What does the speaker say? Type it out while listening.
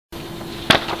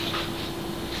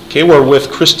Okay, we're with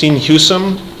Christine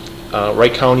Husom,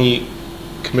 Wright County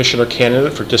Commissioner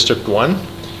candidate for District 1.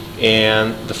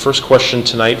 And the first question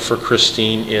tonight for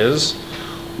Christine is,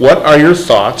 what are your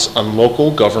thoughts on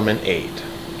local government aid?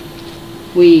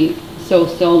 We so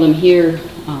seldom hear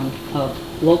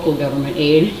of local government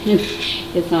aid.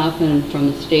 It's often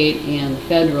from the state and the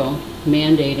federal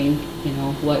mandating, you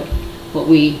know, what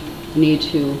we need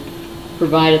to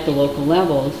provide at the local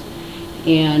levels.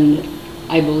 And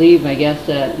I believe, I guess,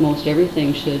 that most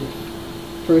everything should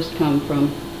first come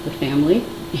from the family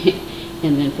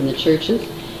and then from the churches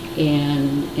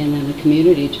and then the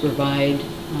community to provide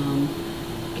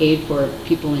aid for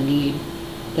people in need.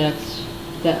 That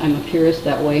I'm a purist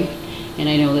that way, and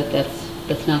I know that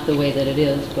that's not the way that it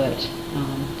is, but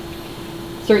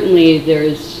certainly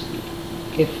there's,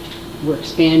 if we're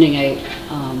expanding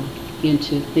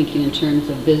into thinking in terms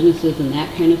of businesses and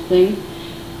that kind of thing,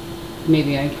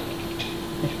 maybe I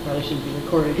probably shouldn't be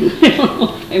recorded. I don't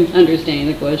know if I'm understanding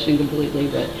the question completely,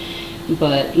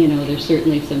 but you know, there's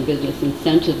certainly some business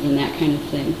incentives and that kind of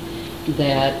thing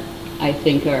that I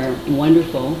think are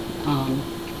wonderful,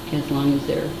 as long as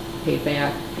they're paid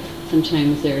back.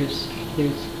 Sometimes there's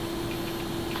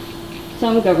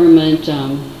some government,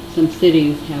 some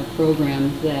cities have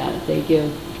programs that they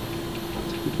give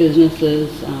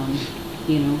businesses,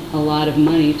 you know, a lot of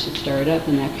money to start up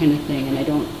and that kind of thing, and I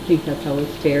don't think that's always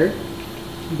fair,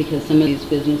 because some of these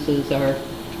businesses are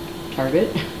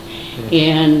target,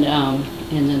 and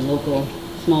then local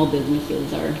small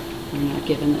businesses are not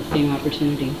given that same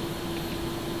opportunity.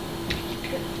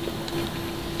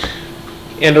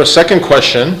 And our second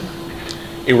question,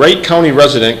 a Wright County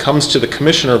resident comes to the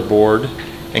Commissioner Board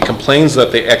and complains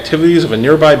that the activities of a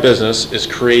nearby business is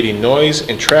creating noise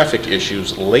and traffic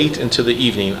issues late into the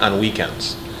evening on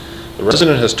weekends. The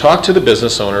resident has talked to the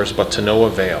business owners, but to no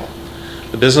avail.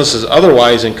 The business is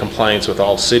otherwise in compliance with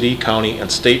all city, county, and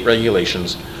state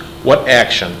regulations. What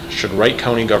action should Wright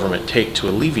County government take to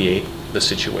alleviate the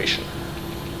situation?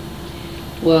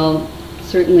 Well,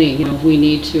 certainly, you know, we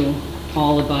need to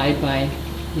all abide by,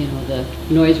 you know, the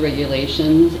noise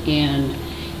regulations, and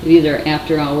these are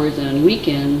after hours and on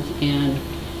weekends, and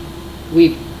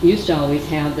we used to always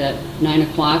have that 9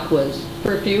 o'clock was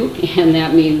curfew, and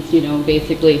that means, you know,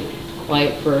 basically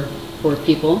quiet for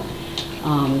people.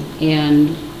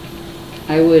 And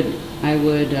I would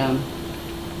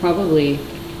probably,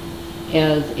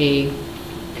 as a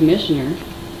commissioner,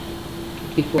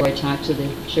 before I talk to the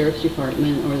sheriff's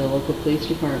department or the local police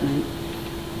department,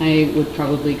 I would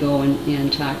probably go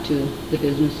and talk to the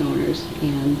business owners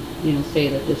and, you know, say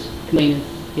that this complaint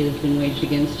has been waged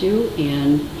against you,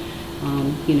 and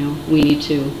you know, we need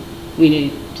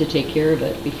to take care of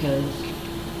it, because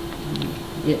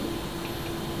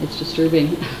it's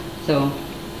disturbing. So,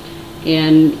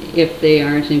 and if they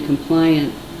aren't in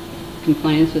compliance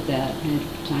with that, I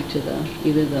talk to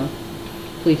either the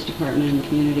police department in the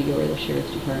community or the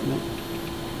sheriff's department.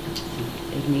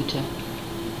 They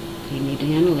need to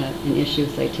handle that and issue a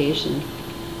citation.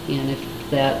 And if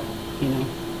that, you know,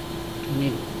 I may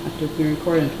have to appear in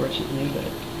court, unfortunately,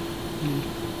 but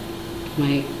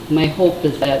you know, my hope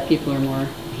is that people are more,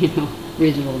 you know,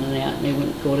 reasonable than that, and they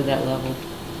wouldn't go to that level.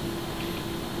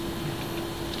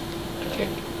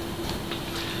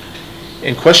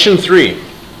 And question 3.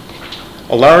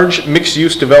 A large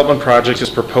mixed-use development project is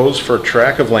proposed for a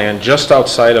tract of land just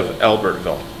outside of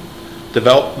Albertville.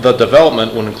 The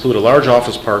development will include a large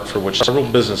office park for which several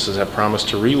businesses have promised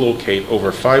to relocate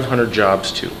over 500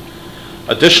 jobs to.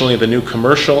 Additionally, the new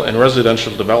commercial and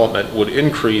residential development would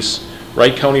increase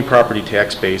Wright County property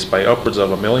tax base by upwards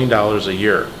of $1 million a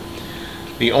year.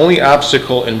 The only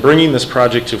obstacle in bringing this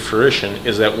project to fruition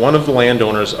is that one of the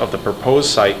landowners of the proposed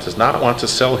site does not want to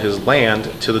sell his land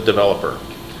to the developer.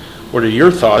 What are your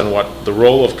thoughts on what the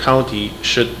role of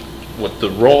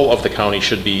the county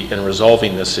should be in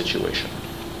resolving this situation?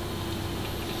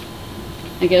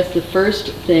 I guess the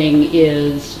first thing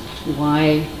is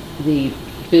why this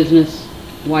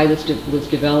was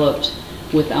developed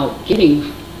without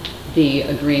getting the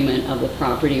agreement of the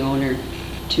property owner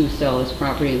to sell his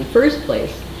property in the first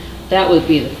place. That would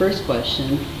be the first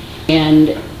question.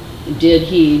 And did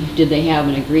they have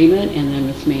an agreement, and then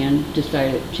this man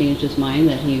changed his mind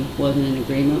that he wasn't in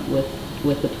agreement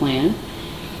with the plan?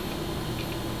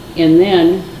 And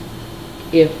then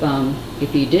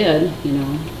if he did, you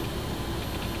know,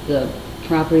 the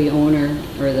property owner,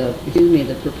 or the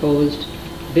proposed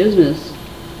business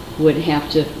would have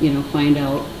to, you know, find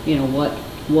out, you know,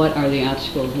 what are the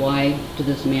obstacles? Why did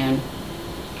this man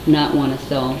not want to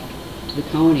sell to the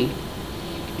county?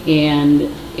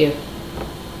 And if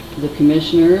the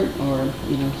commissioner or,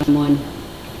 you know, someone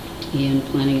and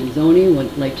planning and zoning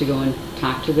would like to go and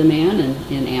talk to the man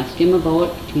and ask him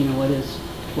about, you know,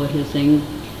 what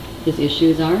his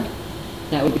issues are,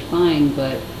 that would be fine,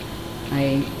 but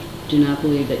I do not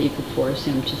believe that you could force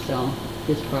him to sell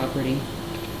his property.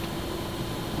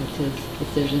 That's his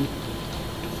decision.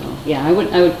 So, yeah, I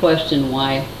would question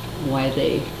why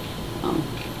they,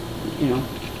 you know,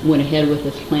 went ahead with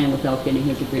this plan without getting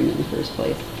his agreement in the first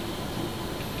place.